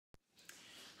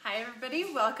Hi everybody,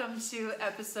 welcome to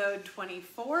episode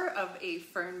 24 of A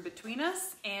Fern Between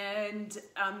Us, and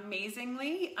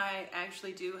amazingly I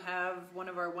actually do have one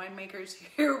of our winemakers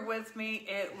here with me.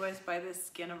 It was by the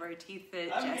skin of our teeth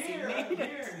that Jesse made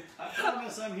it. I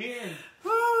promise I'm here.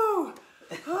 Woo!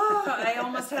 Oh, I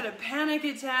almost had a panic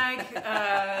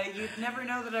attack. You'd never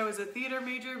know that I was a theater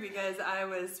major because I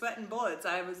was sweating bullets.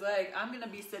 I was like, I'm gonna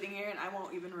be sitting here and I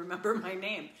won't even remember my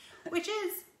name, which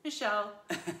is Michelle.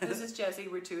 This is Jesse.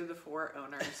 We're two of the four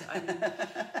owners.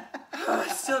 I'm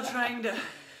still trying to.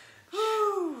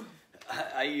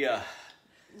 I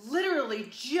literally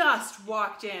just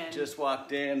walked in. just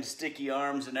walked in, sticky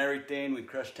arms and everything. We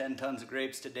crushed 10 tons of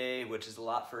grapes today, which is a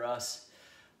lot for us.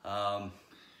 The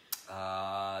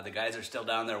guys are still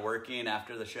down there working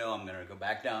after the show. I'm gonna go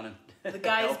back down and The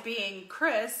guys help. being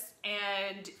Chris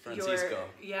and Francisco.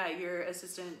 your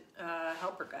assistant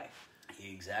helper guy.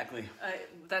 Exactly.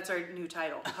 That's our new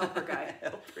title, helper guy.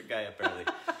 Helper guy, apparently.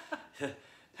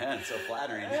 Man, it's so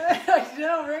flattering. I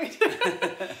know,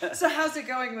 right? So how's it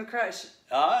going with Crush?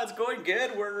 It's going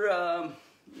good. We're,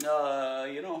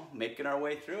 making our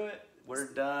way through it. We're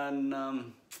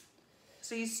done.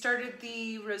 So you started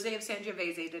the Rosé of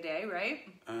Sangiovese today, right?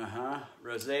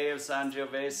 Rosé of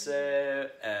Sangiovese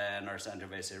and our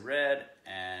Sangiovese Red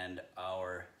and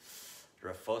our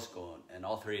Refosco, and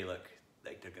all three look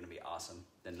like they're gonna be awesome.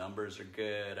 The numbers are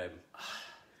good. I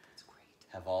That's great.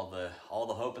 have all the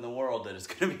hope in the world that it's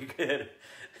gonna be good.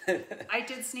 I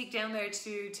did sneak down there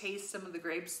to taste some of the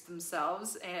grapes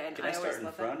themselves, and Can I always start in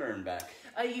love front or in back?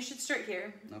 You should start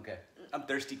here. Okay. I'm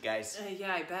thirsty, guys.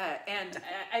 Yeah, I bet. And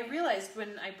I realized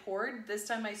when I poured, this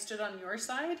time I stood on your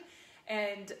side,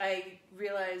 and I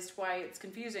realized why it's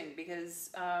confusing, because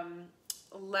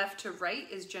left to right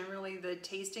is generally the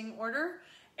tasting order,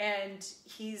 and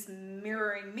he's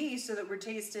mirroring me so that we're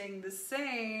tasting the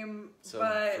same, So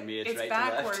but for me, it's right to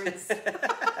backwards. left.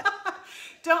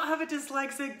 Don't have a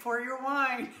dyslexic, pour your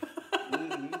wine.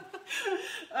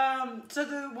 So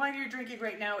the wine you're drinking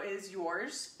right now is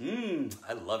yours.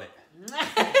 I love it.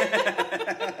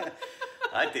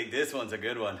 I think this one's a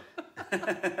good one.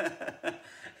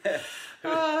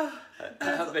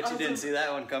 I bet you didn't see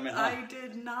that one coming, huh? I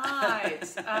did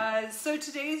not. So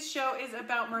today's show is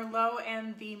about Merlot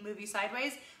and the movie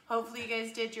Sideways. Hopefully you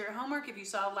guys did your homework if you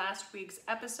saw last week's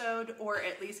episode, or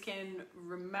at least can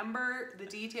remember the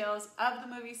details of the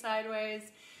movie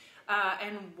Sideways,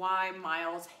 and why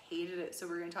Miles hated it. So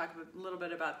we're going to talk a little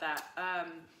bit about that.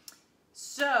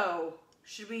 So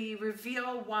should we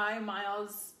reveal why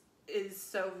Miles is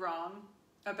so wrong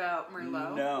about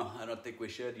Merlot? No, I don't think we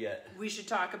should yet. We should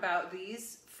talk about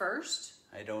these first.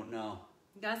 I don't know.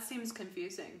 That seems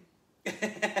confusing.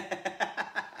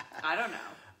 I don't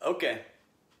know. Okay.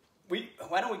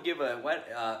 Why don't we give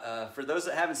for those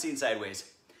that haven't seen Sideways,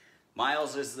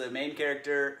 Miles is the main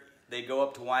character. They go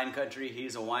up to wine country.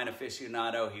 He's a wine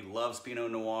aficionado. He loves Pinot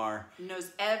Noir. He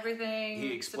knows everything.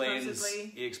 He explains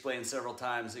supposedly. He explains several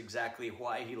times exactly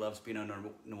why he loves Pinot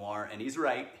Noir, and he's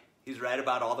right. He's right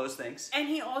about all those things. And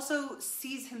he also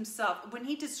sees himself when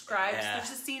he describes. Yeah. There's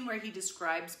a scene where he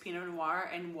describes Pinot Noir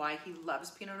and why he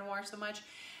loves Pinot Noir so much.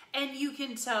 And you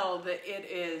can tell that it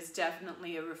is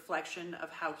definitely a reflection of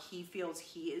how he feels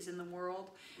he is in the world.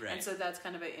 Right. And so that's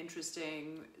kind of an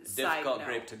interesting side Difficult note.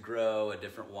 grape to grow, a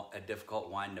difficult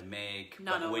wine to make.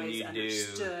 Not but when always you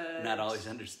understood. do, not always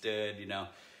understood.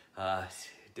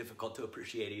 Difficult to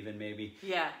appreciate, even maybe.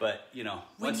 Yeah. But When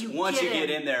once you you get get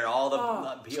in. in there, all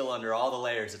the peel under all the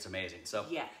layers, it's amazing. So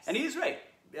Yes. And he's right.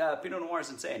 Pinot Noir is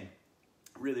insane.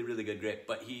 Really, really good grape.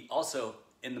 But he also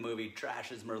in the movie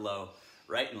trashes Merlot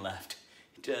right and left.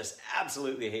 He just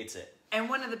absolutely hates it. And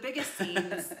one of the biggest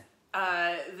scenes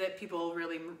that people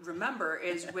really remember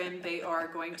is when they are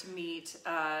going to meet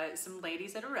some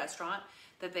ladies at a restaurant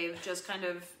that they've just kind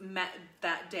of met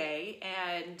that day,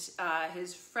 and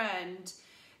his friend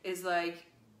is like,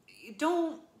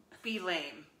 don't be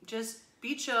lame, just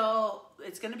be chill,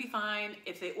 it's gonna be fine.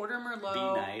 If they order Merlot,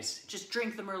 Be nice. just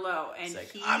drink the Merlot. And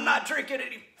It's like, I'm not drinking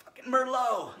any fucking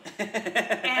Merlot.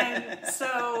 And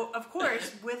so, of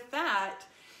course, with that,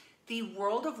 the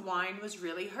world of wine was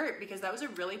really hurt because that was a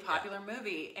really popular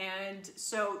movie. And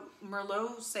so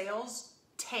Merlot sales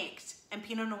tanked and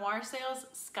Pinot Noir sales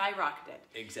skyrocketed.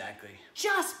 Exactly.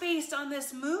 Just based on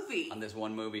this movie. On this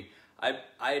one movie.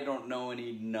 I don't know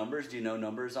any numbers. Do you know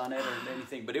numbers on it or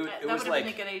anything? But it That was would have like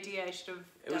been a good idea. I should have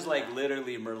it was done like that.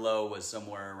 literally Merlot was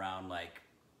somewhere around like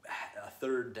a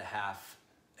third to half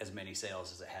as many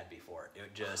sales as it had before.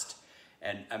 It just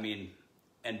and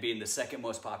being the second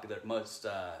most popular,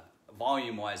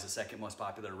 volume-wise, the second most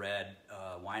popular red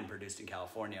wine produced in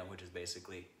California, which is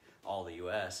basically all the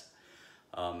U.S.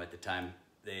 At the time.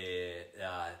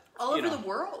 all over the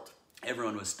world.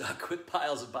 Everyone was stuck with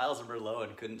piles and piles of Merlot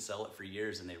and couldn't sell it for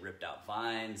years, and they ripped out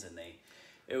vines, and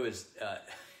it was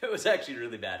actually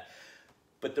really bad.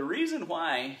 But the reason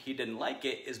why he didn't like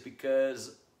it is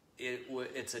because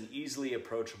it's an easily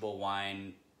approachable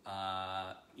wine.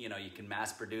 You can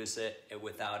mass produce it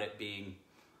without it being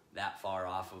that far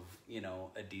off of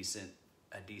a decent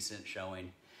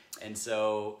showing. And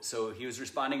so he was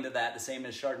responding to that the same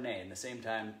as Chardonnay, and the same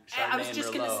time Chardonnay I was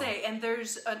just going to say, and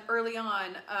there's early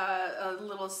on a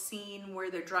little scene where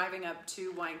they're driving up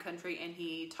to wine country, and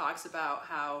he talks about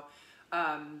how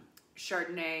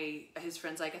Chardonnay, his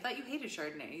friend's like, I thought you hated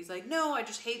Chardonnay. He's like, no, I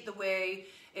just hate the way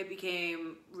it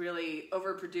became really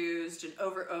overproduced and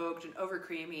over-oaked and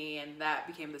over-creamy, and that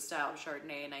became the style of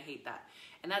Chardonnay, and I hate that.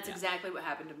 And that's exactly what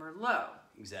happened to Merlot.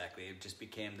 Exactly. It just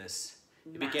became this...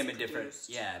 It became a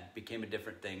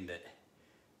different thing that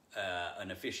an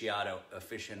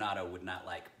aficionado would not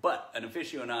like. But a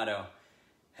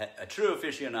true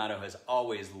aficionado has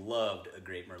always loved a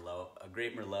great Merlot. A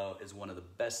great Merlot is one of the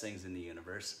best things in the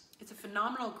universe. It's a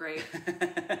phenomenal grape.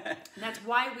 And that's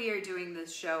why we are doing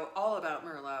this show all about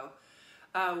Merlot.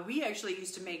 We actually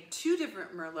used to make 2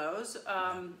 different Merlots.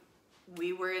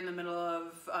 We were in the middle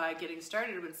of getting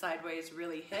started when Sideways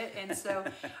really hit, and so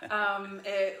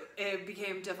it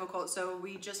became difficult. So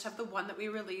we just have the one that we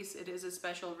release. It is a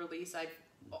special release.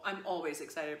 I'm always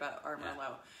excited about our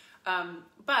Merlot.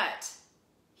 But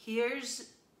here's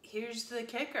the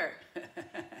kicker.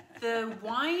 The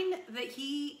wine that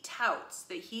he touts,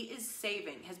 that he is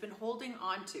saving, has been holding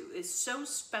on to, is so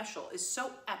special, is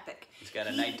so epic. He's got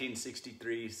a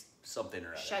 1963 something or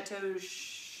other. Chateau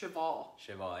Cheval.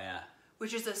 Cheval, yeah.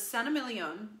 Which is a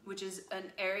Saint-Emilion, which is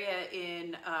an area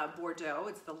in Bordeaux.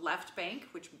 It's the left bank,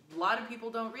 which a lot of people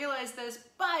don't realize this,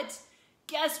 but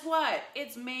guess what?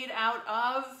 It's made out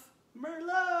of...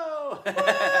 Merlot!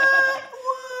 What?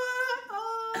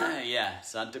 Yeah,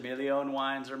 Saint-Emilion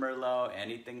wines are Merlot.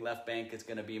 Anything left bank is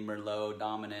going to be Merlot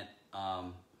dominant.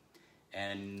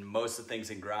 And most of the things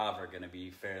in Grave are going to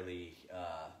be fairly,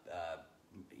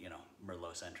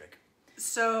 Merlot-centric.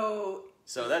 So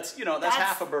that's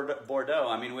half of Bordeaux.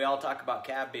 I mean, we all talk about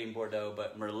Cab being Bordeaux,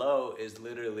 but Merlot is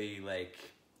literally like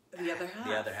the other half.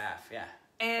 The other half, yeah.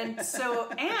 And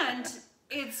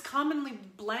it's commonly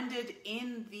blended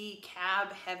in the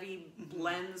Cab heavy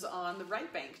blends on the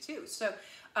right bank too. So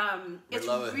it's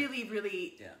really,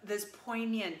 really this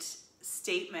poignant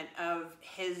statement of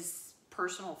his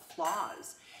personal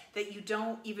flaws that you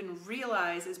don't even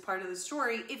realize is part of the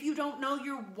story if you don't know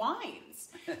your wines.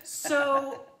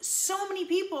 So many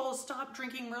people stopped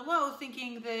drinking Merlot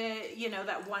thinking that,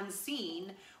 that one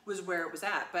scene was where it was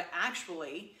at. But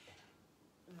actually,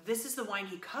 this is the wine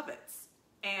he covets.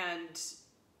 And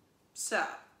so,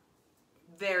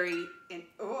 I'm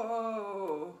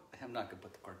not going to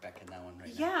put the cork back in that one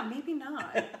right now. Yeah, maybe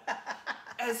not.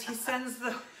 As he sends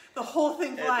the whole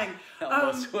thing flying.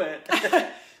 Almost went.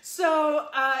 So,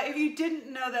 if you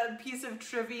didn't know that piece of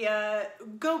trivia,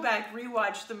 go back,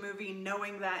 rewatch the movie,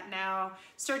 knowing that now.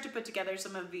 Start to put together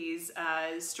some of these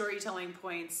storytelling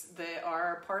points that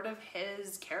are part of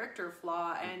his character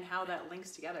flaw and how that links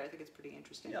together. I think it's pretty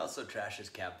interesting. He also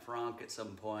trashes Cab Franc at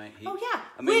some point.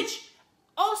 Which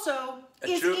also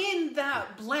is in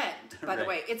that blend, by the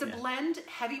way. It's a blend,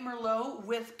 heavy Merlot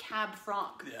with Cab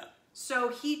Franc. Yeah. So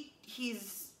he's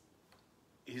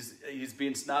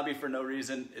being snobby for no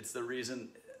reason. It's the reason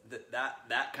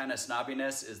that kind of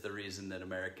snobbiness is the reason that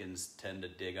Americans tend to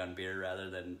dig on beer rather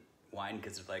than wine,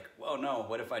 because it's like, well, no,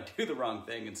 what if I do the wrong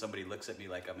thing and somebody looks at me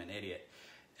like I'm an idiot?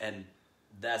 And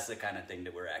that's the kind of thing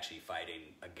that we're actually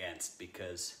fighting against,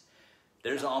 because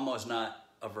there's almost not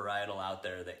a varietal out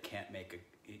there that can't make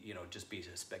just be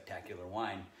a spectacular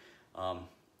wine,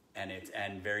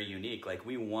 and very unique. Like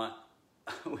we want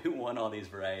all these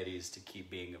varieties to keep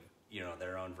being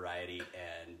their own variety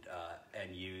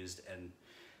and used and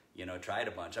tried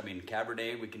a bunch. I mean,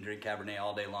 Cabernet, we can drink Cabernet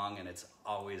all day long and it's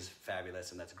always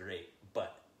fabulous and that's great.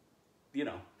 But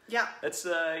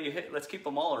let's keep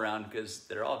them all around because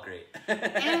they're all great.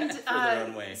 And for their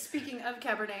own way. Speaking of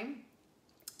Cabernet,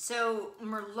 so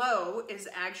Merlot is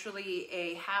actually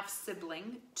a half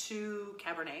sibling to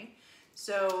Cabernet.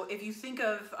 So if you think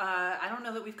of, I don't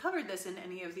know that we've covered this in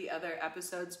any of the other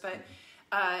episodes, but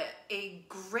a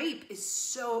grape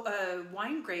is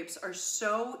wine grapes are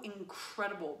so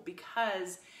incredible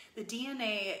because the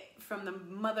DNA from the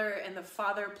mother and the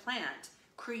father plant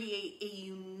create a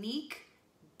unique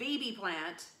baby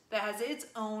plant that has its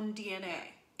own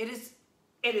DNA. It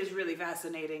is really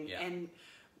fascinating, and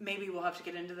maybe we'll have to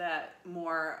get into that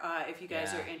more if you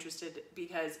guys are interested,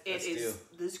 because it's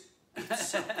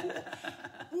so cool.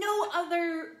 No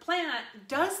other plant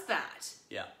does that.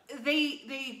 Yeah.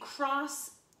 They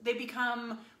cross, they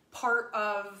become part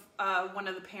of one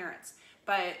of the parents.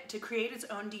 But to create its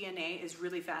own DNA is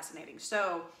really fascinating.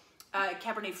 So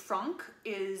Cabernet Franc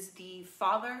is the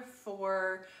father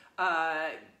for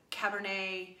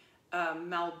Cabernet,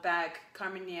 Malbec,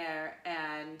 Carmenere,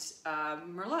 and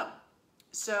Merlot.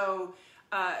 So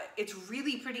it's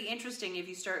really pretty interesting if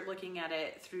you start looking at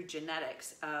it through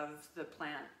genetics of the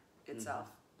plant itself.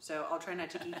 Mm-hmm. So I'll try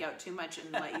not to geek out too much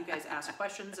and let you guys ask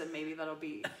questions, and maybe that'll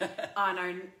be on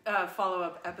our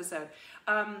follow-up episode.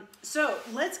 So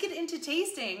let's get into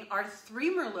tasting our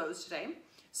 3 Merlots today.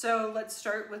 So let's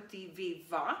start with the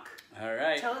Vivac. All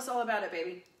right. Tell us all about it,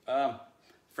 baby.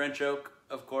 French oak,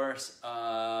 of course.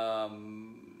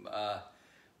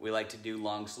 We like to do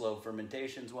long, slow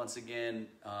fermentations once again,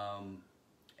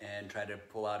 and try to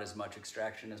pull out as much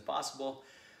extraction as possible.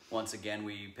 Once again,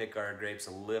 we pick our grapes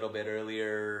a little bit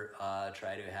earlier,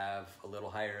 try to have a little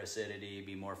higher acidity,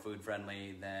 be more food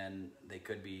friendly than they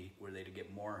could be were they to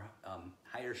get more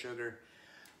higher sugar.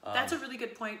 That's a really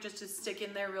good point, just to stick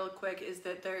in there real quick, is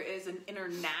that there is an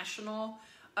international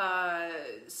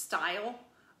style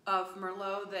of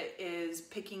Merlot that is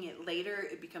picking it later.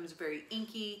 It becomes very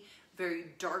inky, very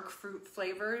dark fruit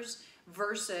flavors,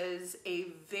 versus a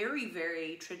very,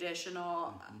 very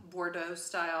traditional Bordeaux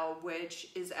style, which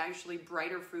is actually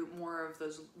brighter fruit, more of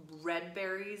those red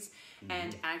berries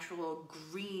and actual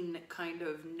green kind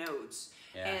of notes.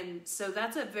 Yeah. And so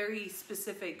that's a very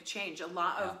specific change. A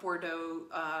lot of Bordeaux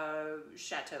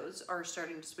chateaus are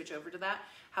starting to switch over to that.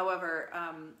 However,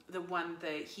 the one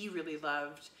that he really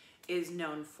loved is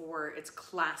known for its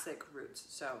classic roots.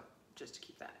 So just to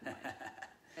keep that in mind.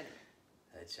 Anyway.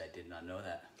 I did not know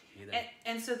that either.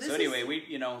 And so this anyway,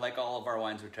 we, like all of our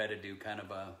wines, we try to do kind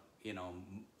of a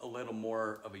little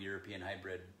more of a European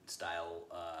hybrid style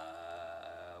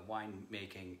wine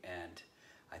making, and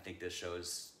I think this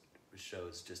shows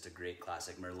just a great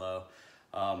classic Merlot.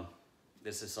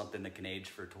 This is something that can age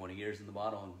for 20 years in the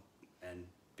bottle and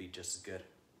be just as good.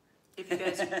 If you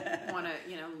guys want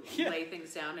to, lay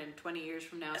things down and 20 years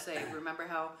from now say, remember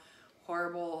how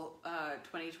horrible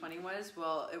 2020 was?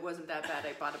 Well, it wasn't that bad.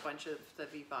 I bought a bunch of the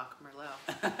Vivac Merlot.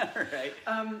 Right.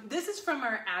 This is from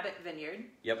our Abbott Vineyard.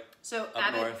 Yep. So Up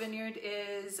Abbott north. Vineyard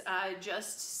is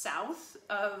just south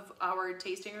of our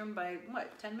tasting room by,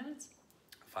 10 minutes?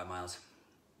 5 miles.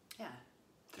 Yeah,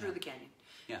 through the canyon.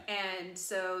 Yeah. And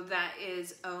so that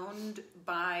is owned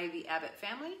by the Abbott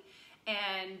family.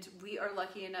 And we are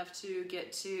lucky enough to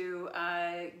get to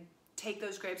take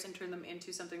those grapes and turn them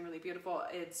into something really beautiful.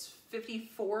 It's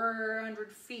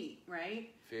 5,400 feet, right?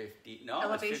 50. No,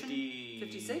 elevation? It's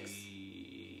 56?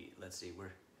 Let's see,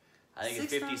 I think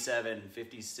it's 57,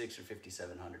 56 or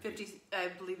 5,700 feet. I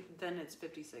believe then it's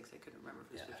 56. I couldn't remember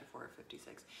if it was 54 or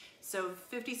 56. So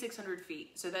 5,600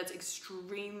 feet. So that's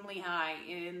extremely high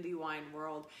in the wine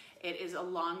world. It is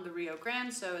along the Rio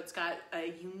Grande, so it's got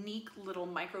a unique little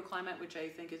microclimate, which I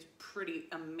think is pretty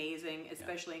amazing,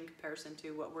 especially in comparison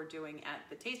to what we're doing at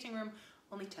the tasting room.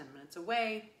 Only 10 minutes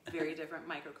away, very different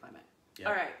microclimate. Yep.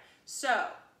 All right, so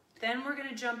then we're going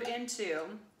to jump into,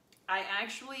 I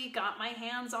actually got my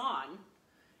hands on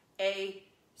a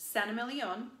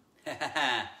Saint-Emilion.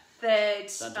 That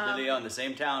Saint-Emilion, the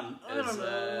same town I don't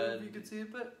know if you can see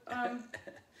it, but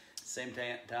same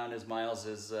town as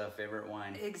Miles' favorite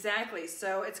wine. Exactly.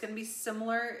 So it's going to be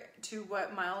similar to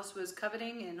what Miles was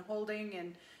coveting and holding,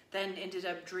 and then ended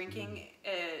up drinking,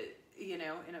 in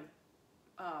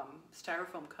a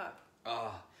styrofoam cup.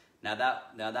 Oh, now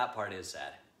that part is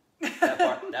sad.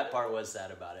 That part was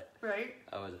sad about it. Right.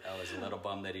 I was a little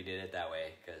bummed that he did it that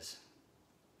way, because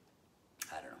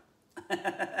I don't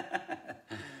know.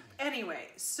 Anyway,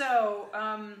 so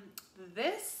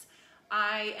this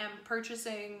I am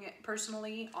purchasing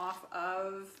personally off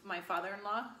of my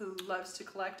father-in-law, who loves to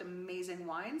collect amazing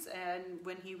wines, and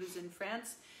when he was in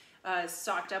France,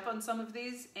 stocked up on some of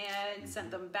these and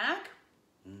sent them back,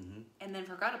 and then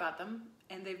forgot about them,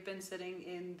 and they've been sitting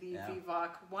in the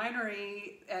Vivac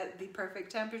winery at the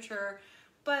perfect temperature,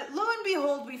 but lo and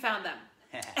behold, we found them.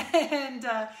 And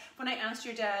when I asked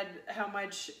your dad how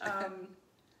much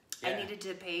I needed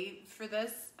to pay for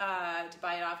this to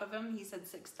buy it off of him, he said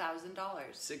 $6,000.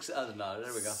 $6,000.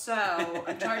 There we go. So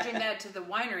I'm charging that to the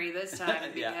winery this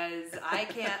time because I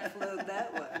can't float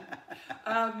that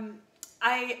one.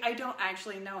 I don't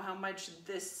actually know how much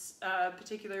this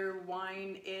particular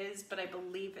wine is, but I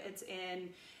believe it's in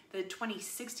the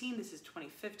 2016. This is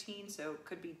 2015, so it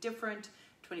could be different.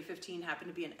 2015 happened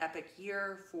to be an epic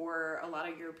year for a lot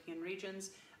of European regions.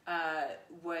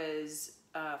 Was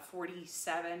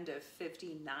 47 to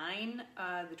 59,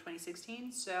 the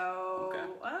 2016. So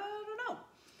I don't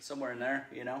somewhere in there,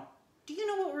 you know. Do you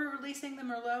know what we're releasing the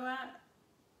Merlot at?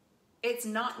 It's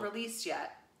not released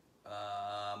yet.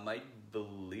 I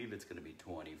believe it's going to be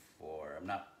 24. I'm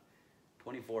not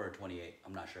 24 or 28.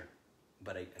 I'm not sure,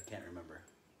 but I can't remember.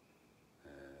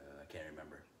 I can't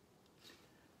remember.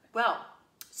 Well,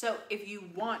 so if you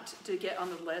want to get on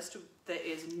the list that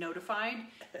is notified,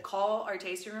 call our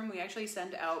tasting room. We actually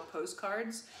send out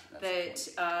postcards that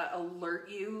alert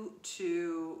you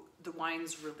to the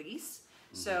wine's release.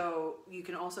 Mm-hmm. So you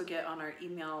can also get on our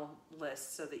email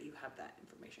list so that you have that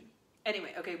information.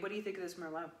 Anyway, okay, what do you think of this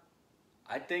Merlot?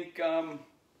 I think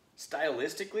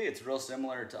stylistically it's real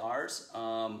similar to ours.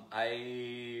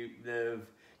 The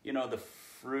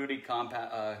fruity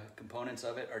components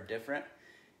of it are different.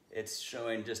 It's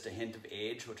showing just a hint of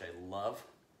age, which I love.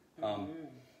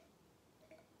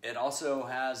 It also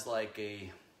has like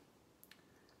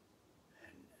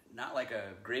not like a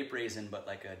grape raisin, but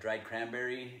like a dried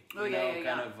cranberry,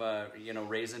 kind of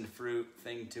raisin fruit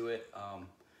thing to it,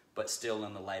 but still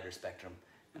in the lighter spectrum.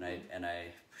 And I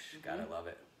gotta love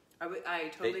it. I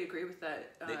totally agree with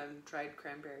that dried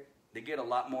cranberry. They get a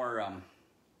lot more.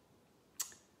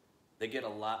 They get a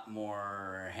lot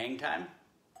more hang time.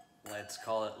 Let's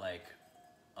call it like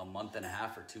a month and a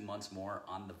half or 2 months more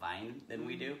on the vine than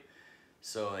we do.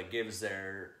 So it gives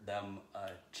them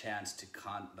a chance to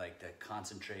the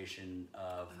concentration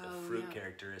of the fruit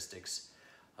characteristics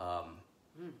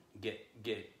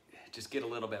get a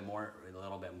little bit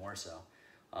more so.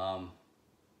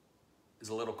 It's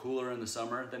a little cooler in the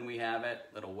summer than we have it,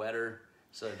 a little wetter.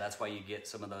 So that's why you get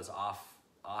some of those off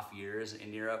years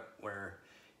in Europe where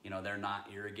they're not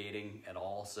irrigating at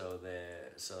all. So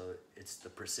it's the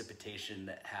precipitation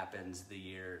that happens the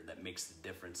year that makes the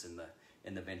difference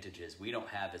in the vintages. We don't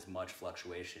have as much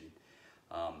fluctuation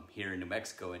here in New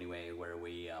Mexico anyway, where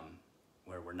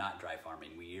we're not dry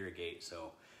farming. We irrigate,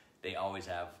 so they always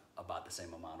have about the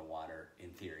same amount of water in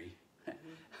theory.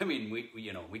 I mean,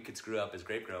 we could screw up as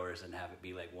grape growers and have it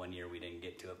be like 1 year we didn't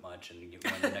get to it much, and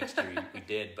one the next year we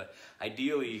did. But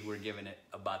ideally, we're giving it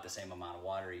about the same amount of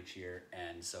water each year,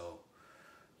 and so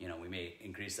we may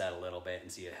increase that a little bit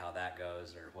and see how that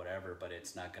goes or whatever. But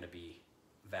it's not going to be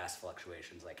vast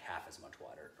fluctuations like half as much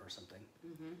water or something.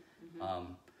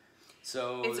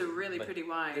 So it's a really pretty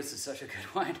wine. This is such a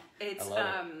good wine. It's I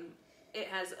love it. It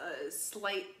has a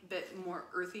slight bit more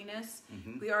earthiness.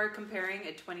 We are comparing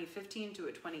a 2015 to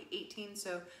a 2018,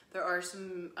 so there are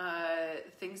some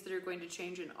things that are going to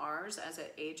change in ours as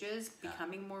it ages,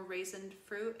 becoming more raisined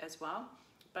fruit as well.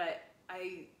 But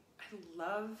I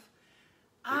love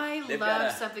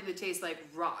something that tastes like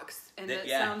rocks, and that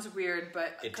sounds weird,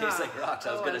 but it tastes like rocks.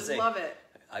 I was going to say, love it.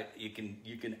 You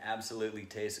can absolutely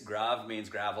taste. Grave means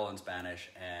gravel in Spanish,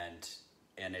 and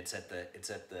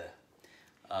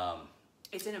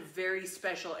it's in a very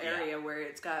special area where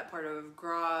it's got part of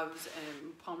Graves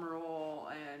and Pomerol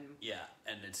and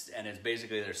it's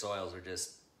basically their soils are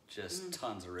just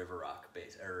tons of river rock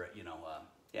river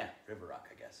rock,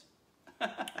 I guess.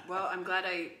 Well, I'm glad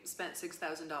I spent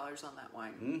 $6,000 on that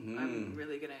wine. I'm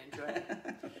really gonna enjoy it.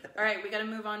 All right, we got to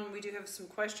move on. We do have some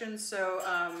questions. So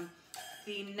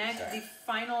the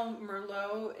final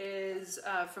Merlot is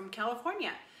from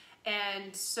California.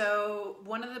 And so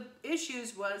one of the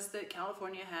issues was that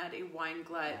California had a wine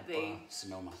glut. They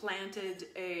planted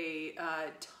a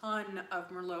ton of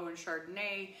Merlot and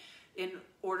Chardonnay in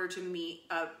order to meet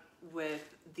up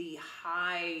with the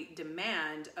high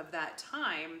demand of that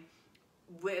time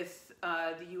with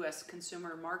the U.S.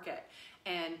 consumer market.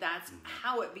 And that's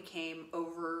how it became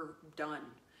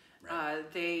overdone. Right.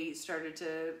 They started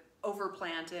to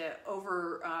overplant it,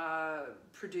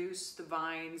 produce the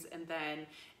vines, and then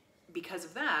because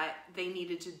of that, they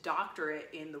needed to doctor it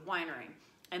in the winery.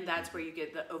 And that's where you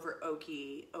get the over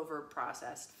oaky, over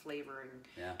processed flavoring.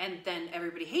 Yeah. And then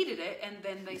everybody hated it, and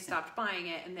then they stopped buying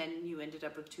it, and then you ended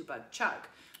up with Two Bug Chuck,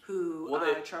 who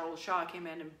Charles Shaw came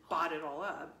in and bought it all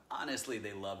up. Honestly,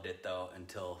 they loved it though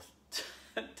until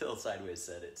Sideways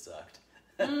said it sucked.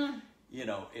 In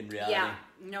reality. Yeah,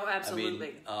 no,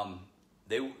 absolutely. I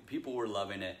mean, people were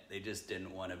loving it. They just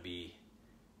didn't want to be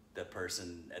the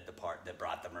person at the part that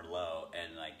brought the Merlot,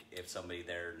 and like if somebody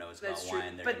there knows That's about true.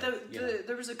 wine, but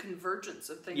there was a convergence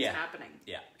of things happening.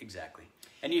 Yeah, exactly.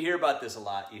 And you hear about this a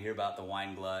lot. You hear about the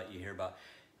wine glut. You hear about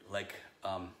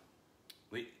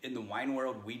we in the wine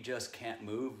world, we just can't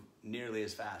move nearly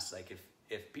as fast. Like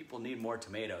if people need more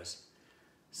tomatoes,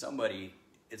 somebody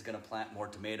is going to plant more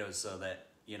tomatoes so that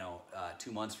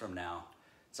 2 months from now,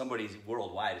 somebody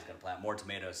worldwide is going to plant more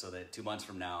tomatoes so that 2 months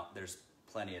from now there's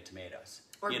plenty of tomatoes.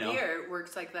 Or beer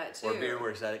works like that too. Or beer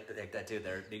works like that too.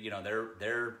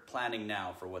 They're planning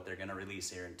now for what they're going to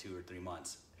release here in 2 or 3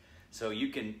 months. So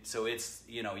it's,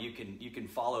 you know, you can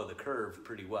follow the curve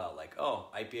pretty well. Like, oh,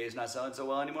 IPA is not selling so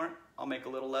well anymore. I'll make a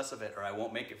little less of it, or I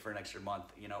won't make it for an extra month,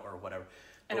 you know, or whatever.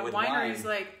 And a winery is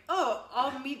like, oh,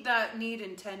 I'll meet that need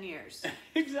in 10 years.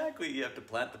 Exactly. You have to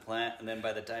plant the plant, and then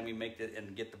by the time you make it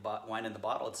and get the wine in the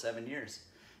bottle, it's 7 years,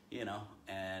 you know,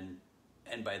 and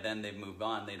by then they've moved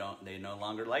on. They no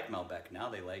longer like Malbec. Now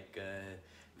they like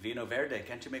Vino Verde.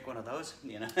 Can't you make one of those?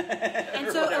 You know. And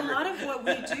so whatever. A lot of what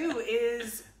we do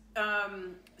is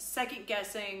second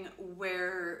guessing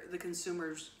where the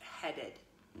consumer's headed.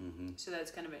 Mm-hmm. So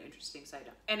that's kind of an interesting side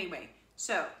note. Anyway,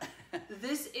 so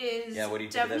this is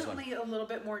definitely a little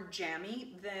bit more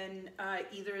jammy than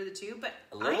either of the two, but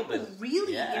I'm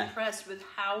really impressed with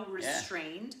how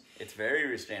restrained. Yeah. It's very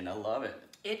restrained. I love it.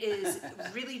 It is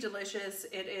really delicious.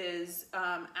 It is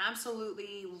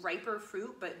absolutely riper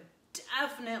fruit, but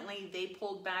definitely they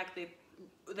pulled back.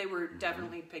 They were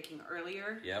definitely picking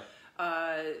earlier. Yep.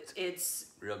 It's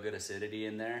real good acidity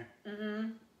in there. Mm-hmm.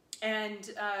 And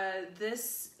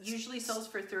this usually sells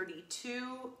for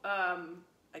 $32.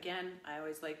 Again, I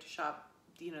always like to shop,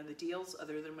 you know, the deals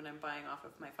other than when I'm buying off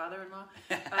of my father-in-law.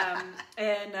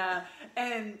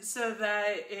 And so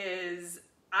that is,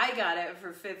 I got it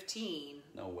for $15.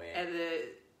 No way. At the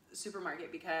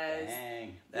supermarket because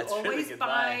that's you always really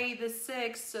buy the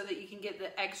 6 so that you can get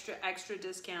the extra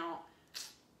discount.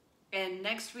 And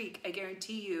next week, I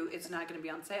guarantee you, it's not going to be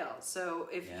on sale. So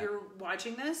if you're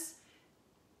watching this,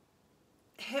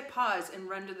 hit pause and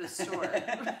run to the store.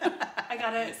 I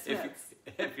got it at Smith's.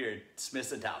 If you're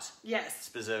Smith's and Taos. Yes.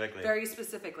 Specifically. Very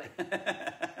specifically.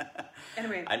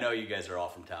 Anyway. I know you guys are all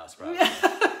from Taos, probably.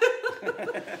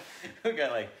 We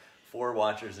got like 4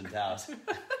 watchers in Taos.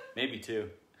 Maybe 2.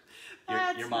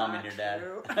 Your mom and your dad.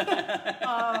 Oh,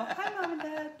 hi, Mom and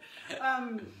Dad.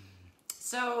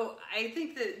 So I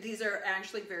think that these are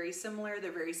actually very similar.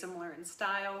 They're very similar in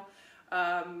style.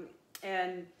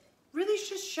 And really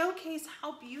just showcase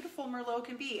how beautiful Merlot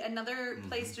can be. Another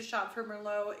place to shop for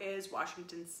Merlot is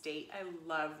Washington State. I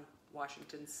love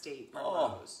Washington State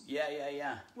Merlots. Oh,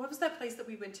 yeah. What was that place that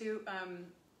we went to?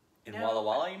 In Walla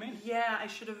Walla, you mean? Yeah, I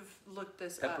should have looked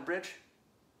this up. Pepperbridge?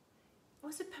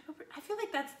 Was it Pepperbridge? I feel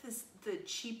like that's the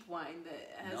cheap wine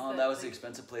that has that was the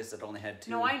expensive place that only had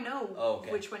 2. No, I know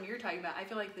which one you're talking about. I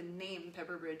feel like the name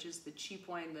Pepperbridge is the cheap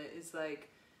wine that is like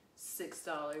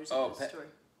 $6 in the store.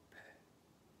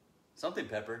 Something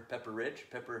Pepper. Pepper Ridge?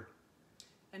 Pepper...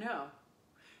 I know.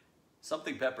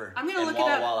 Something Pepper. I'm going to look it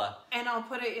up, Walla. And I'll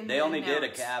put it in the They only notes. did a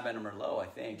Cab and a Merlot, I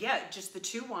think. Yeah, just the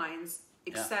 2 wines.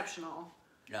 Exceptional.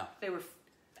 Yeah. They were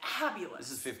fabulous.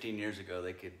 This is 15 years ago.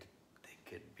 They could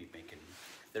be making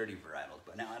 30 varietals,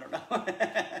 but now I don't know.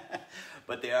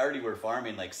 But they already were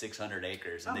farming like 600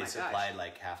 acres, and they supplied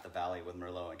like half the valley with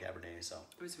Merlot and Cabernet. So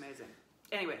it was amazing.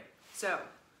 Anyway, so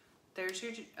there's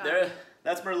your...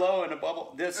 that's Merlot in a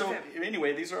bubble. So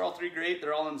anyway, these are all 3 great.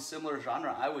 They're all in similar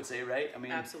genre, I would say, right? I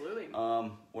mean, absolutely.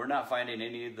 We're not finding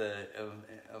any of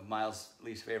Miles'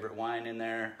 least favorite wine in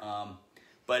there.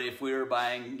 But if we were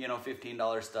buying,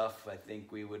 $15 stuff, I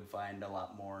think we would find a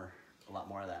lot more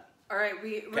of that. All right,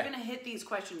 we're going to hit these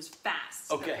questions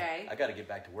fast. Okay. I got to get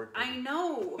back to work. I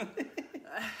know.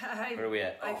 Where are we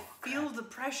at? I feel the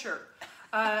pressure.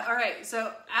 All right,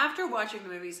 so after watching the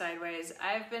movie Sideways,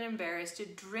 I've been embarrassed to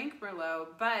drink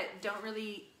Merlot, but don't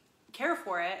really care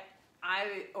for it.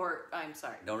 I'm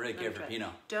sorry. Don't really care for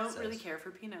Pinot. Don't really care for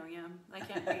Pinot, yeah. I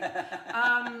can't read.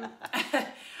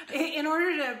 In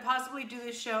order to possibly do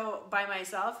this show by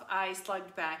myself, I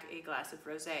slugged back a glass of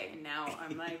rosé, and now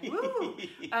I'm like, woo!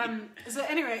 So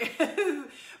anyway,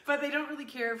 but they don't really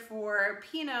care for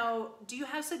Pinot. Do you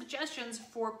have suggestions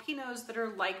for Pinots that are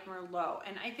like Merlot?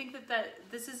 And I think that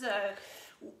this is a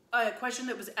question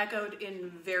that was echoed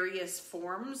in various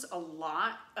forms a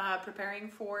lot preparing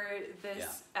for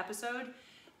this episode.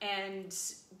 And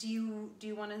do you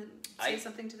want to say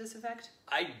something to this effect?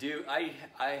 I do. I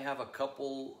have a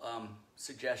couple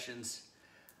suggestions.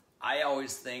 I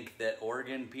always think that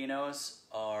Oregon Pinots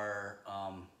are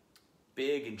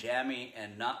big and jammy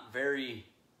and not very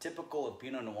typical of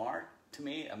Pinot Noir to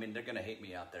me. I mean, they're gonna hate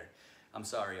me out there. I'm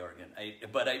sorry, Oregon.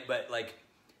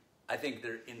 I think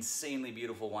they're insanely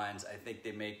beautiful wines. I think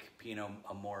they make Pinot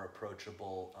a more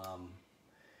approachable.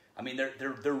 I mean,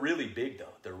 they're really big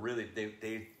though. They're really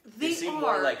they seem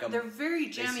more like they're very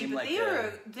jammy, but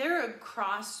they're a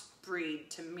crossbreed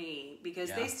to me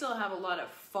because they still have a lot of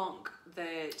funk.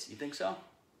 That you think so?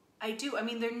 I do. I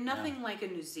mean, they're nothing like a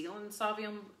New Zealand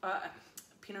Sauvignon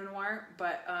Pinot Noir,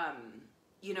 but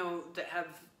that have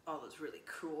all those really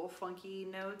cool, funky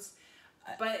notes.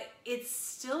 But it's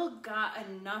still got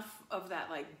enough of that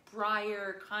like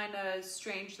briar kind of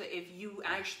strange that if you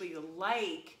actually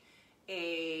like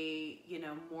a,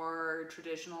 more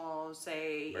traditional,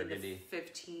 say, Burgundy. in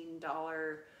the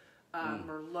 $15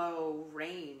 Merlot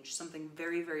range, something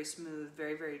very, very smooth,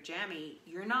 very, very jammy,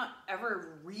 you're not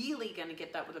ever really going to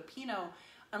get that with a Pinot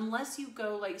unless you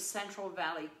go like Central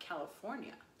Valley,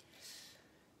 California.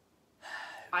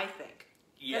 I think.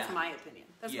 Yeah. That's my opinion.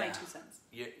 That's my 2 cents.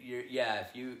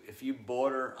 If you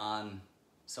border on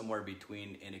somewhere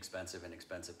between inexpensive and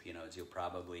expensive Pinots, you'll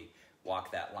probably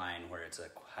walk that line where it's a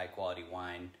high quality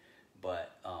wine,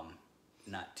 but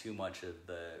not too much of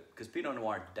because Pinot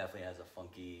Noir definitely has a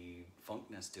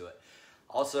funkness to it.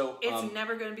 Also, it's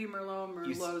never going to be Merlot.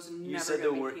 Merlot's never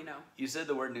going to be Pinot. You said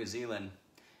the word New Zealand,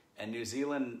 and New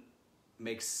Zealand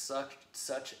makes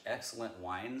such excellent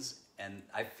wines, and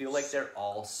I feel like they're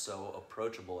all so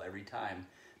approachable every time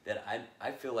that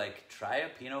I feel like try a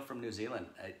Pinot from New Zealand.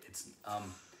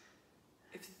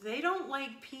 If they don't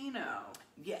like Pinot,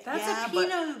 that's a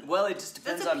Pinot. Well, it just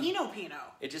depends that's on a Pinot.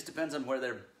 It just depends on where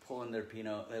they're pulling their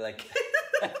Pinot. They're like,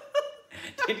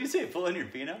 did you say pulling your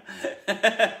Pinot?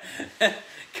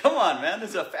 Come on, man!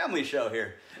 This is a family show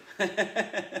here. Damn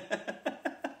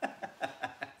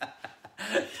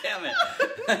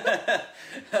it!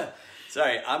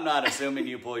 Sorry, I'm not assuming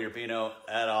you pull your Pinot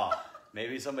at all.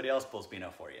 Maybe somebody else pulls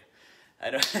Pinot for you. I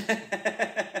don't.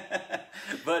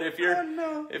 But if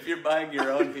you're buying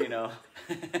your own Pinot,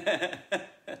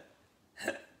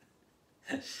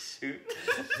 shoot,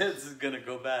 this is gonna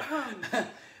go bad.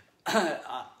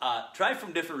 Try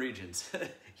from different regions.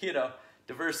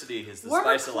 Diversity is the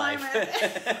spice of life.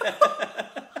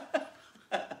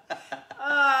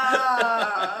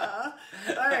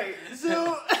 All right,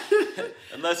 so.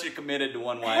 Unless you're committed to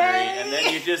one winery, and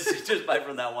then you just buy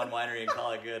from that one winery and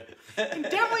call it good. And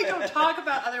definitely don't talk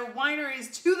about other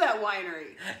wineries to that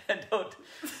winery. And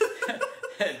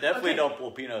definitely don't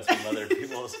pull Pinots from other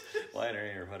people's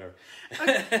winery or whatever.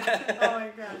 Okay. Oh my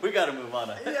god. We got to move on.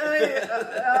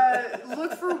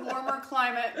 Look for warmer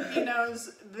climate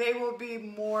Pinots. They will be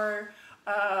more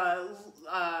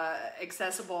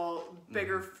accessible,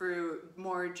 bigger fruit,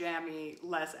 more jammy,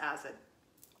 less acid.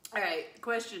 All right,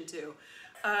 question 2.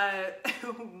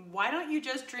 Why don't you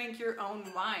just drink your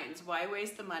own wines? Why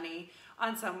waste the money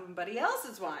on somebody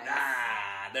else's wines?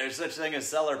 There's such thing as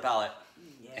cellar palate.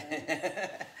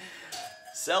 Yeah.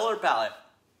 Cellar palate.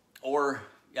 Or,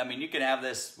 you can have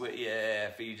this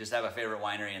if you just have a favorite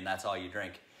winery and that's all you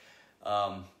drink.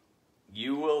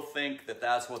 You will think that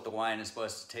that's what the wine is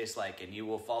supposed to taste like, and you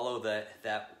will follow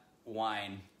that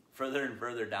wine further and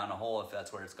further down a hole if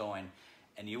that's where it's going,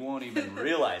 and you won't even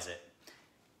realize it.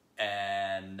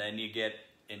 And then you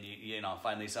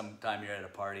finally sometime you're at a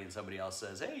party and somebody else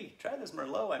says, hey, try this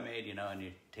Merlot I made, and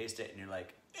you taste it and you're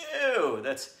like, ew,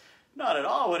 that's not at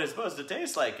all what it's supposed to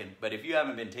taste like. But if you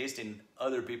haven't been tasting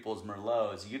other people's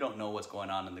Merlots, you don't know what's going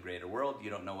on in the greater world.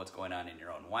 You don't know what's going on in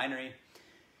your own winery.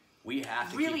 We have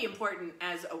to really important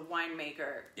as a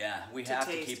winemaker. Yeah, we have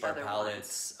to keep our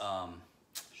palates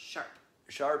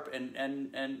sharp, and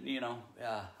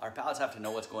our palates have to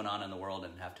know what's going on in the world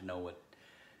and have to know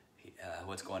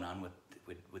what's going on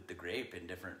with the grape in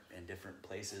different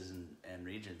places and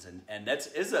regions, and this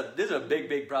is a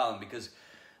big problem because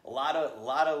a lot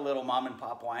of little mom and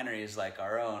pop wineries like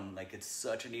our own, like it's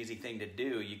such an easy thing to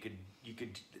do. You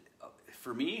could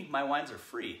for me, my wines are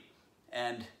free,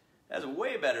 and that's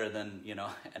way better than,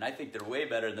 and I think they're way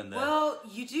better than the... Well,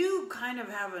 you do kind of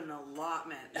have an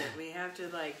allotment that we have to,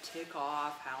 tick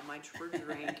off how much we're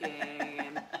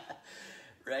drinking.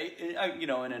 Right? In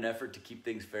an effort to keep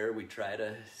things fair, we try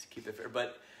to keep it fair.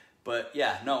 But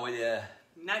yeah, no,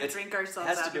 not drink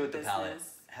ourselves out of business. It has to do with the palate. It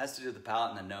has to do with the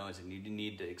palate and the nose, and you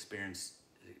need to experience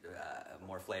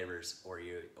more flavors or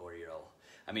you'll...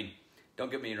 don't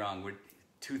get me wrong, we're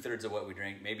 2/3 of what we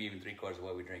drink, maybe even 3/4 of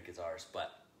what we drink is ours,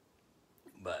 but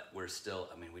we're still,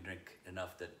 we drink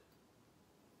enough that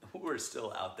we're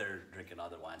still out there drinking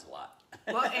other wines a lot.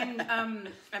 Well, and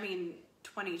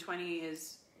 2020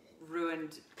 has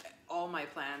ruined all my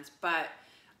plans, but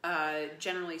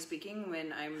generally speaking,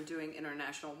 when I'm doing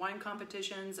international wine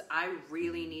competitions, I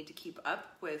really need to keep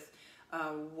up with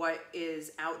what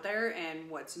is out there and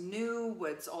what's new,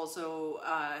 what's also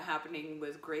happening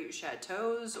with great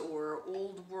chateaus or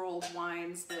old world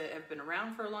wines that have been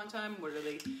around for a long time.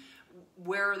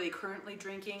 Where are they currently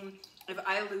drinking? If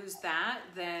I lose that,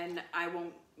 then I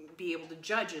won't be able to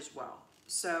judge as well.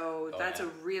 So that's a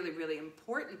really, really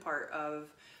important part of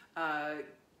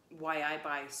why I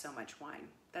buy so much wine.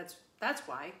 That's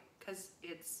why, because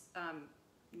it's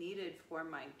needed for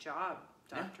my job,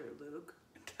 Dr. Luke.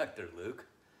 Dr. Luke,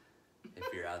 if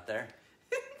you're out there.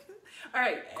 All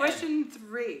right, question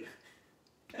 3.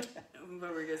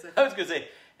 What were you going to say? I was going to say,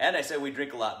 And I said we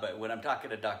drink a lot, but when I'm talking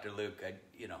to Dr. Luke,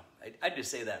 I just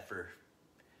say that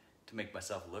to make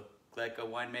myself look like a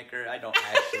winemaker. I don't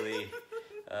actually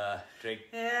drink.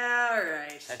 Yeah, all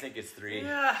right. I think it's 3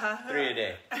 a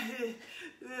day.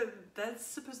 That's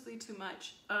supposedly too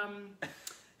much.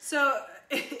 So,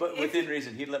 but within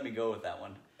reason, he'd let me go with that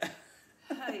one.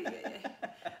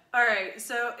 All right.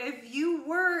 So, if you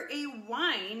were a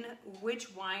wine,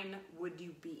 which wine would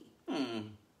you be?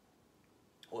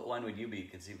 What wine would you be?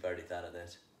 Because you've already thought of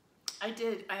this. I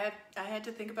did. I had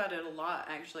to think about it a lot,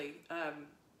 actually.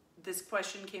 This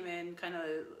question came in kind of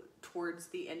towards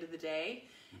the end of the day,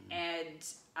 and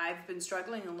I've been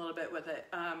struggling a little bit with it.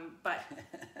 But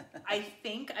I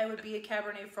think I would be a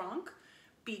Cabernet Franc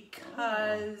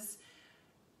because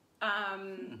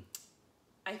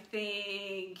I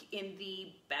think in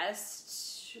the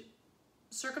best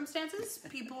circumstances,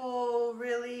 people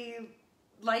really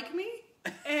like me.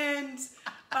 And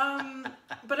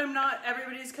but I'm not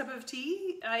everybody's cup of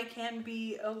tea. I can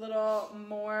be a little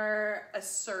more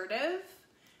assertive,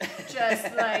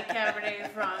 just like Cabernet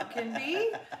Franc can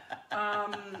be.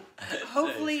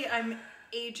 Hopefully I'm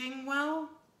aging well.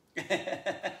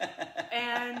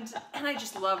 And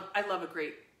I love a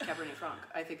great Cabernet Franc.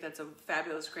 I think that's a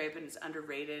fabulous grape, and it's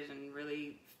underrated and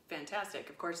really fantastic.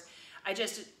 Of course, I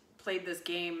just played this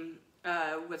game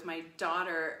with my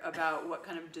daughter about what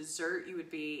kind of dessert you would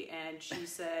be, and she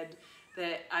said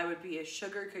that I would be a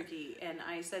sugar cookie, and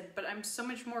I said, but I'm so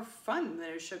much more fun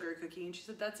than a sugar cookie, and she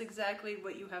said, that's exactly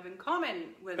what you have in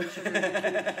common with a sugar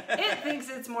cookie. It thinks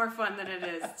it's more fun than it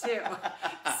is too.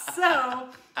 So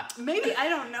maybe I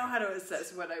don't know how to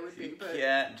assess what I would be, but You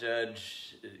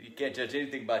can't judge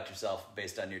anything about yourself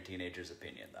based on your teenager's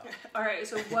opinion, though. All right,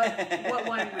 so what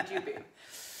wine would you be?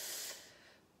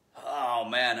 Oh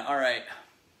man, all right.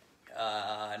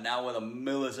 Now with a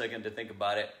millisecond to think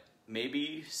about it,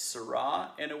 maybe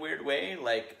Syrah in a weird way.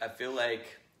 Like I feel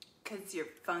like, 'Cause you're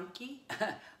funky.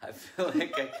 I feel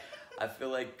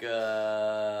like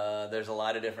there's a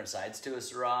lot of different sides to a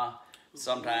Syrah.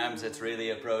 Sometimes it's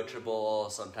really approachable.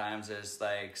 Sometimes there's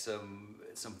like some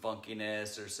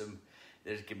funkiness or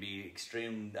there can be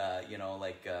extreme,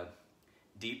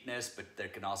 deepness, but there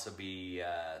can also be,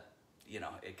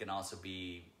 it can also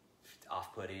be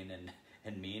off-putting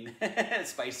and mean,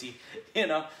 spicy, I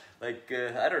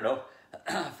don't know.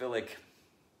 I feel like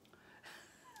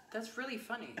That's really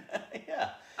funny. yeah.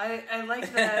 I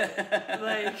like that,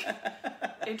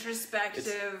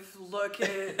 introspective look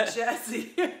at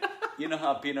Jesse. You know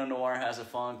how Pinot Noir has a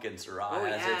funk and Syrah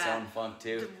has its own funk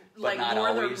too, but not more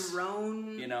always. the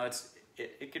Rhone.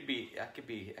 It could be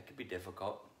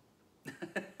difficult.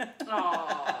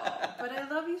 Aw, but I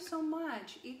love you so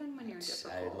much, even when you're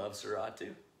difficult. I love Syrah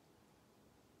too.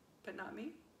 But not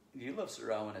me. You love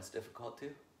Syrah when it's difficult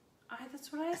too.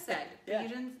 That's what I said. Yeah. You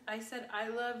didn't. I said I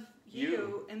love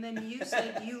you, and then you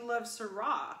said you love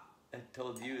Syrah. I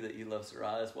told you that you love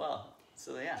Syrah as well.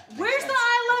 So yeah. Where's the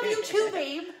I love you too,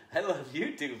 babe? I love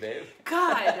you too, babe.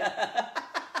 God.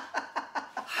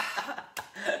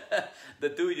 The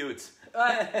two youths.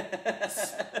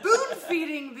 Spoon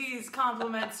feeding these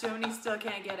compliments to him, and he still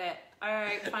can't get it. All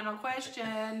right, final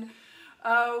question.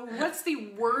 What's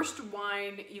the worst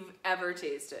wine you've ever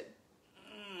tasted?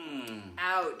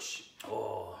 Ouch.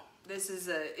 Oh. This is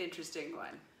an interesting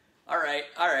one. All right.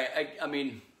 I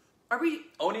mean, Are we?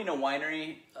 owning a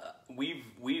winery,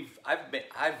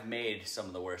 I've made some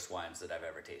of the worst wines that I've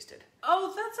ever tasted.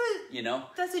 Oh,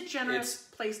 that's a generous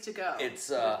place to go. It's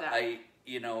with that.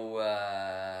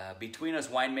 between us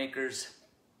winemakers,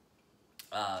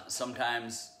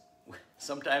 sometimes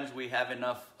we have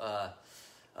enough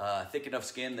thick enough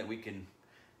skin that we can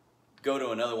go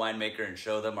to another winemaker and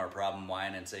show them our problem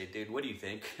wine and say, dude, what do you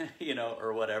think?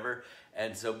 Or whatever.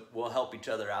 And so we'll help each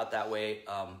other out that way.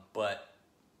 But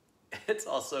it's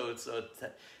also, it's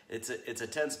a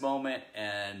tense moment.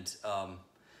 And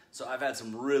so I've had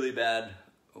some really bad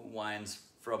wines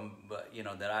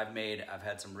that I've made. I've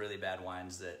had some really bad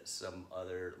wines that some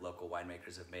other local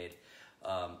winemakers have made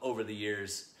over the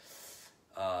years.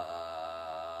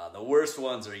 The worst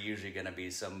ones are usually going to be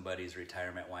somebody's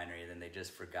retirement winery, then they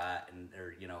just forgot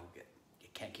or you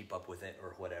can't keep up with it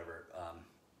or whatever.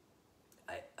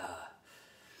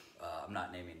 I'm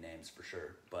not naming names for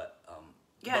sure, but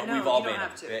we've all made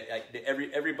them.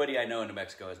 Everybody I know in New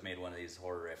Mexico has made one of these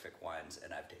horrific wines,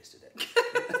 and I've tasted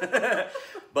it.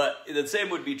 But the same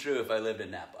would be true if I lived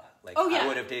in Napa. I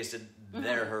would have tasted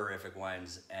their horrific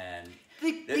wines, and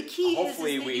the key is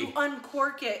that you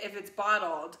uncork it if it's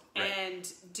bottled, right,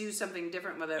 and do something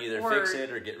different with it. Either fix it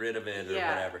or get rid of it or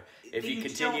whatever. If you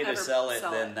continue to sell it,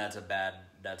 then that's bad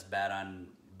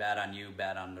bad on you,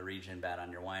 bad on the region, bad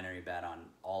on your winery, bad on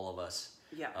all of us.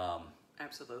 Yeah,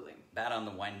 absolutely. Bad on the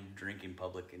wine drinking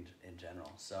public in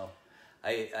general. So,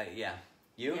 yeah.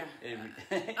 You?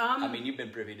 Yeah. I mean, you've been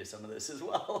privy to some of this as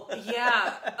well.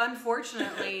 Yeah,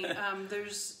 unfortunately,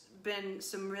 there's been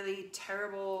some really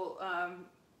terrible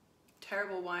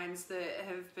wines that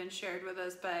have been shared with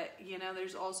us, but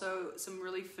there's also some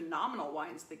really phenomenal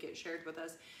wines that get shared with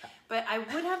us. But I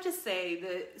would have to say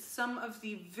that some of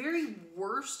the very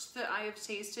worst that I have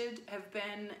tasted have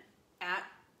been at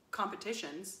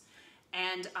competitions,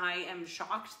 and I am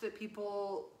shocked that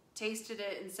people tasted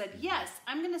it and said, yes,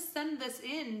 I'm going to send this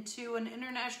in to an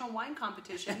international wine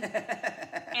competition.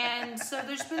 And so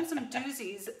there's been some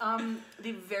doozies.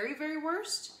 The very, very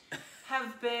worst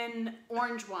have been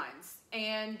orange wines.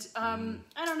 And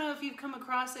I don't know if you've come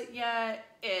across it yet.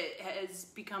 It has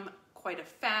become quite a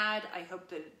fad. I hope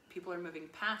that people are moving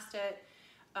past it.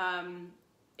 They're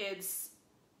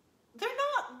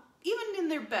not, even in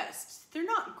their best, they're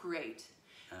not great.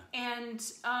 Huh. And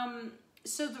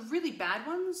so the really bad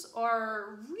ones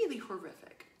are really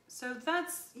horrific. So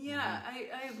that's, I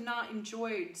have not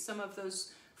enjoyed some of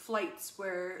those flights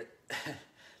where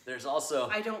there's also,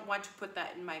 I don't want to put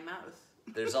that in my mouth.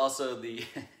 There's also the,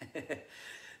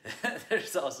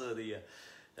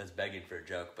 that's begging for a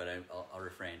joke, but I'll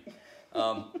refrain.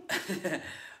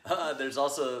 There's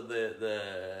also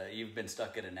the you've been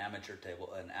stuck at an amateur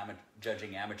table,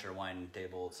 judging amateur wine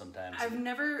table sometimes. I've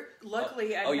never,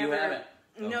 luckily, I've never. You haven't?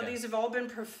 Okay. No, these have all been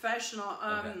professional.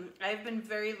 Okay. I've been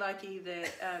very lucky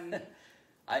that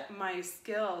my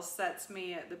skill sets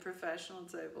me at the professional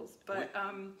tables. But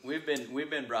we've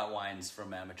been brought wines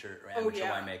from amateur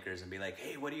winemakers and be like,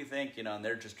 hey, what do you think? And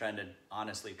they're just trying to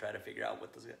honestly try to figure out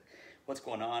what's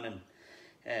going on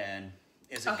and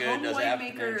is it good? Does it have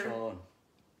potential?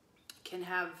 Can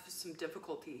have some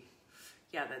difficulty.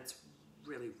 Yeah, that's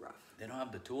really rough. They don't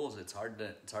have the tools. It's hard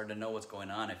to know what's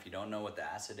going on if you don't know what the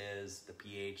acid is, the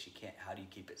pH. You can't. How do you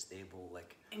keep it stable?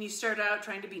 And you start out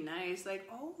trying to be nice,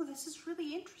 oh, this is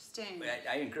really interesting.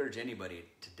 I encourage anybody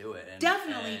to do it.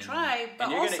 Definitely try,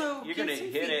 but also you're gonna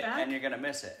hit it and you're gonna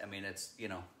miss it. I mean, it's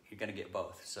you're gonna get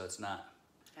both. So it's not.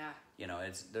 Yeah.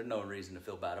 There's no reason to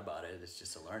feel bad about it. It's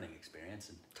just a learning experience.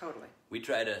 And totally. We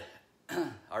try to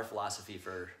our philosophy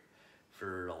for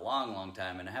a long, long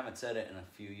time, and I haven't said it in a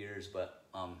few years, but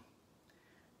I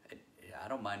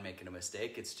don't mind making a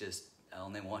mistake. It's just I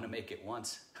only want to make it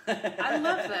once. I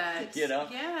love that.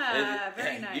 Yeah,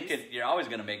 very nice. You're always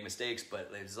going to make mistakes,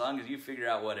 but as long as you figure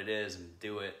out what it is and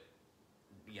do it,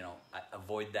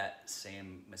 avoid that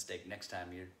same mistake next time.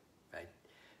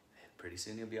 Pretty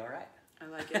soon you'll be all right. I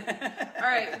like it. All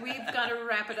right, we've got to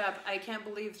wrap it up. I can't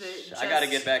believe that. I got to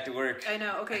get back to work. I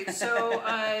know. Okay, so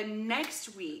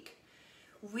next week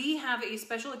we have a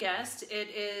special guest. It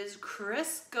is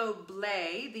Chris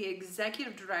Goblet, the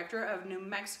executive director of New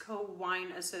Mexico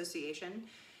Wine Association,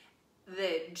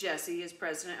 that Jesse is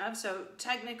president of. So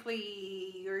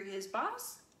technically, you're his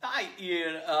boss. The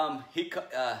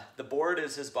board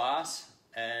is his boss,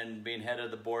 and being head of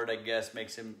the board, I guess,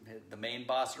 makes him the main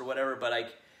boss or whatever.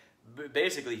 But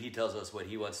basically, he tells us what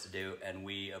he wants to do, and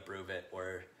we approve it,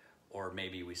 or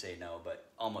maybe we say no, but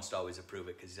almost always approve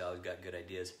it because he's always got good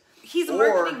ideas. He's a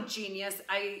marketing genius.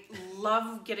 I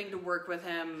love getting to work with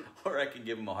him. Or I can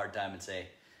give him a hard time and say,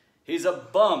 he's a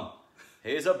bum.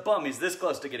 He's a bum. He's this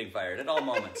close to getting fired at all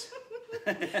moments.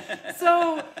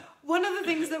 So one of the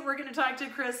things that we're going to talk to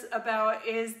Chris about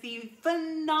is the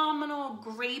phenomenal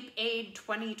Grape Aid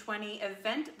 2020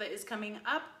 event that is coming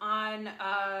up on,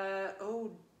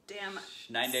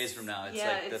 9 days from now.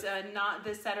 It's not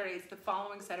this Saturday. It's the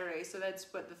following Saturday. So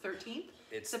that's what, the 13th?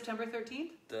 It's September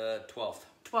 13th? The 12th.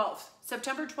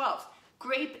 September 12th.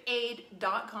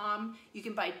 grapeaid.com. You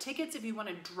can buy tickets if you want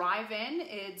to drive in.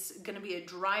 It's going to be a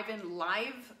drive-in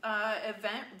live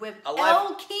event with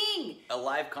El King. A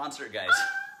live concert, guys.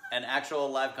 An actual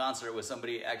live concert with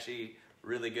somebody actually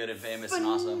really good and famous and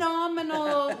awesome.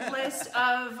 Phenomenal list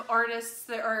of artists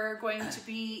that are going to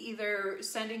be either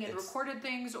sending in recorded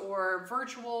things or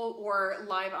virtual or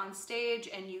live on stage,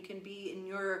 and you can be in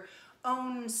your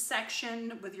own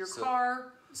section with your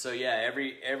car. So yeah,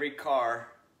 every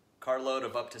carload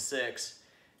of up to 6,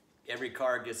 every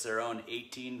car gets their own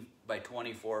 18 by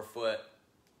 24 foot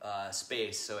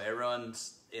space. So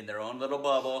everyone's in their own little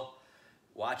bubble.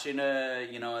 Watching I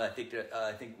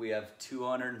think we have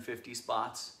 250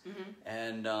 spots,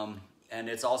 and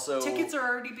it's also tickets are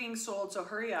already being sold, so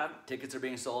hurry up. Tickets are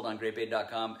being sold on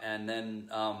grapeaid.com, and then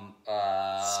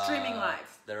streaming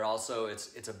live. They're also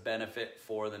it's a benefit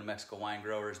for the New Mexico wine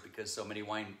growers because so many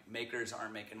winemakers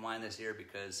aren't making wine this year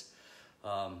because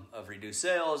of reduced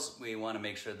sales. We want to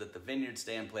make sure that the vineyards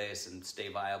stay in place and stay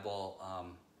viable.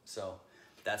 So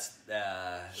that's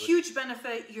huge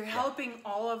benefit. You're helping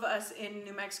all of us in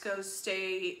New Mexico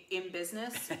stay in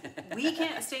business. We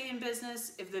can't stay in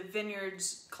business if the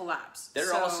vineyards collapse.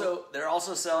 They're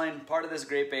also selling, part of this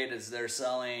grape aid is they're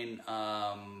selling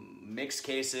mixed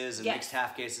cases and mixed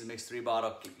half cases, mixed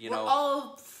 3-bottle. We're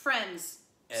all friends.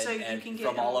 So you can get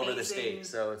from all over the state.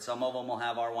 So some of them will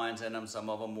have our wines in them, some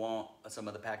of them won't. Some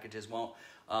of the packages won't.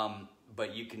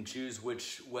 But you can choose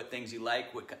what things you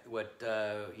like, what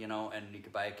you know, and you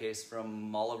can buy a case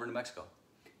from all over New Mexico.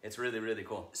 It's really, really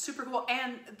cool. Super cool.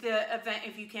 And the event,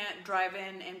 if you can't drive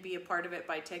in and be a part of it,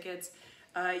 buy tickets.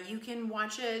 You can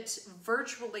watch it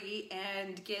virtually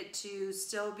and get to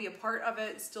still be a part of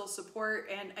it, still support.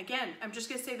 And again, I'm just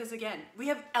gonna say this again. We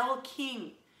have Elle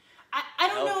King. I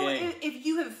don't know if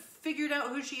you have figured out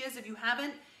who she is. If you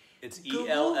haven't, it's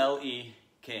ELLE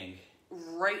King.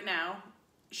 Right now,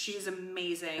 she's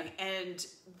amazing, and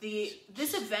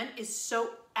this event is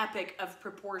so epic of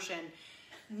proportion.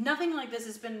 Nothing like this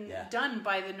has been done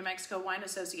by the New Mexico Wine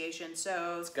Association.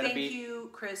 So thank you,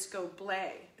 Chris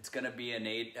Goblay. It's going to be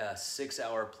a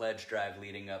 6-hour pledge drive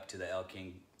leading up to the Elle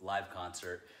King live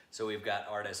concert. So we've got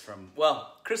artists from,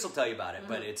 well, Chris will tell you about it,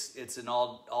 but it's an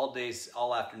all days,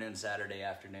 all afternoon, Saturday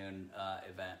afternoon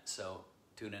event. So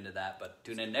tune into that, but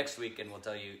tune in next week and we'll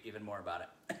tell you even more about it.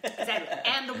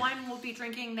 Exactly. And the wine we'll be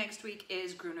drinking next week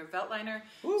is Gruner Veltliner.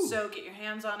 Woo. So get your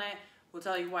hands on it. We'll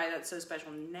tell you why that's so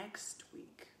special next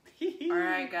week. All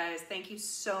right, guys. Thank you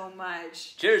so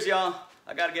much. Cheers, y'all.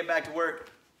 I got to get back to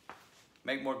work.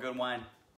 Make more good wine.